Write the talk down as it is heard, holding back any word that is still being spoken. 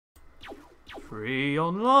Free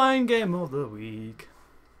online game of the week.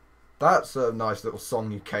 That's a nice little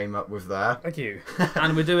song you came up with there. Thank you.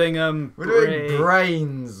 And we're doing doing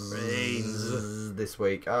Brainz this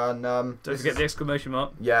week, and don't forget the exclamation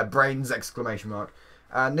mark. Yeah, Brainz exclamation mark.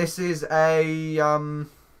 And this is a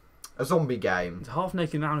zombie game. It's a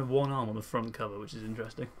half-naked man with one arm on the front cover, which is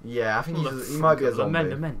interesting. Yeah, I think he might be a zombie.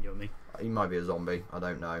 The men, you and me. He might be a zombie. I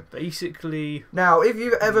don't know. Basically. Now, if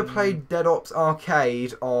you've ever played Dead Ops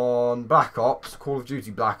Arcade on Black Ops, Call of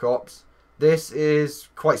Duty Black Ops, this is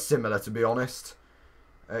quite similar, to be honest.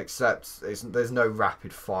 Except there's no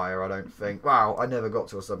rapid fire, I don't think. Wow, I never got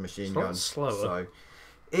to a submachine gun. It's slower. So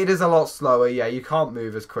it is a lot slower, yeah. You can't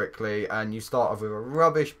move as quickly, and you start off with a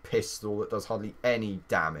rubbish pistol that does hardly any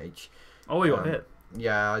damage. Oh, you got hit.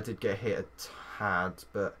 Yeah, I did get hit a tad,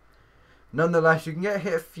 but nonetheless, you can get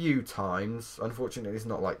hit a few times. Unfortunately, it's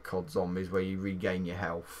not like COD Zombies where you regain your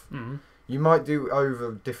health. You might do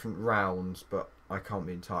over different rounds, but I can't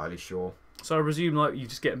be entirely sure. So I presume like you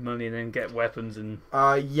just get money and then get weapons and.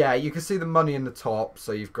 Yeah, you can see the money in the top.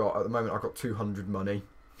 So you've got at the moment I've got 200 money.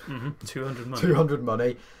 200 money. 200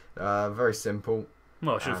 money. Very simple.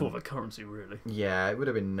 Well, I should have thought of a currency, really. Yeah, it would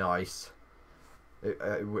have been nice.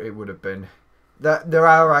 It would have been. There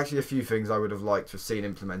are actually a few things I would have liked to have seen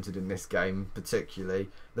implemented in this game, particularly.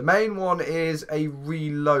 The main one is a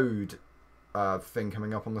reload thing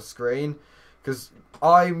coming up on the screen, because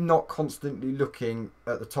I'm not constantly looking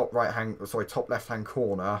at the top left hand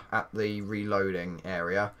corner at the reloading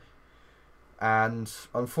area, and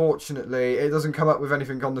unfortunately it doesn't come up with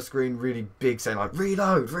anything on the screen really big saying like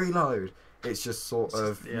reload, reload. It's just sort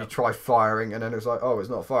of, you try firing and then it's like, oh, it's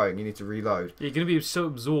not firing, you need to reload. You're going to be so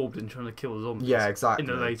absorbed in trying to kill the zombies. Yeah, exactly.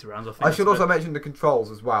 In the later rounds. I should also mention the controls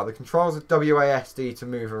as well. The controls are WASD to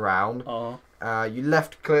move around. You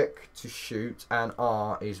left click to shoot, and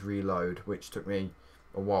R is reload, which took me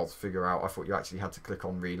a while to figure out. I thought you actually had to click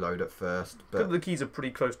on reload at first. But the keys are pretty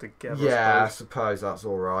close together. Yeah, I suppose that's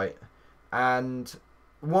alright. And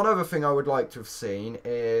one other thing I would like to have seen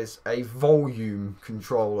is a volume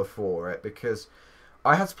controller for it, because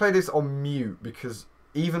I had to play this on mute because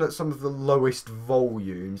even at some of the lowest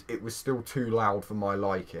volumes it was still too loud for my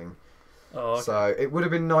liking. So it would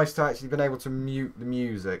have been nice to actually been able to mute the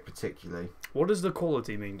music particularly. What does the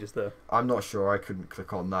quality mean just there? I'm not sure, I couldn't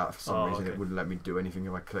click on that for some reason. It wouldn't let me do anything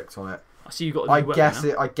if I clicked on it. I see you got a new weapon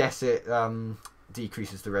now. I guess it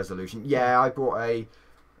decreases the resolution. Yeah, I bought a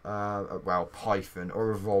Python or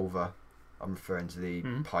revolver. I'm referring to the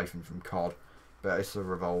Python from COD, but it's a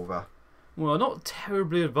revolver. Well, not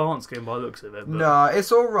terribly advanced game by the looks of it. But no,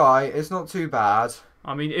 it's all right. It's not too bad.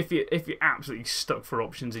 I mean, if you're absolutely stuck for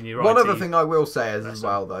options in your One other thing I will say is as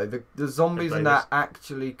well though, the zombies in that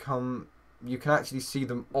actually come. You can actually see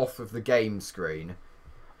them off of the game screen.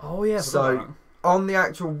 Oh yeah. So on the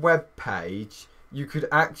actual web page, you could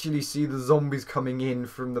actually see the zombies coming in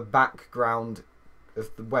from the background of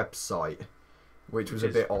the website, which was a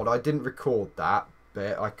bit odd. I didn't record that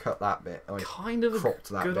bit. I cut that bit. I kind of cropped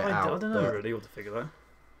that bit out. I don't know really what to figure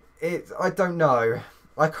that. I don't know.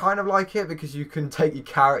 I kind of like it because you can take your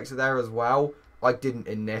character there as well. I didn't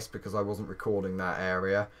in this because I wasn't recording that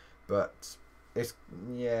area, but I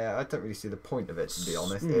don't really see the point of it, to be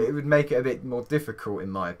honest. It would make it a bit more difficult, in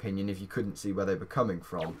my opinion, if you couldn't see where they were coming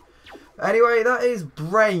from. Anyway, that is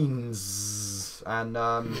Brainz, and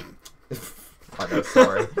I know,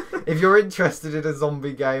 sorry. If you're interested in a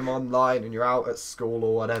zombie game online and you're out at school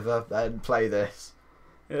or whatever, then play this.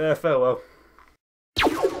 Yeah, farewell.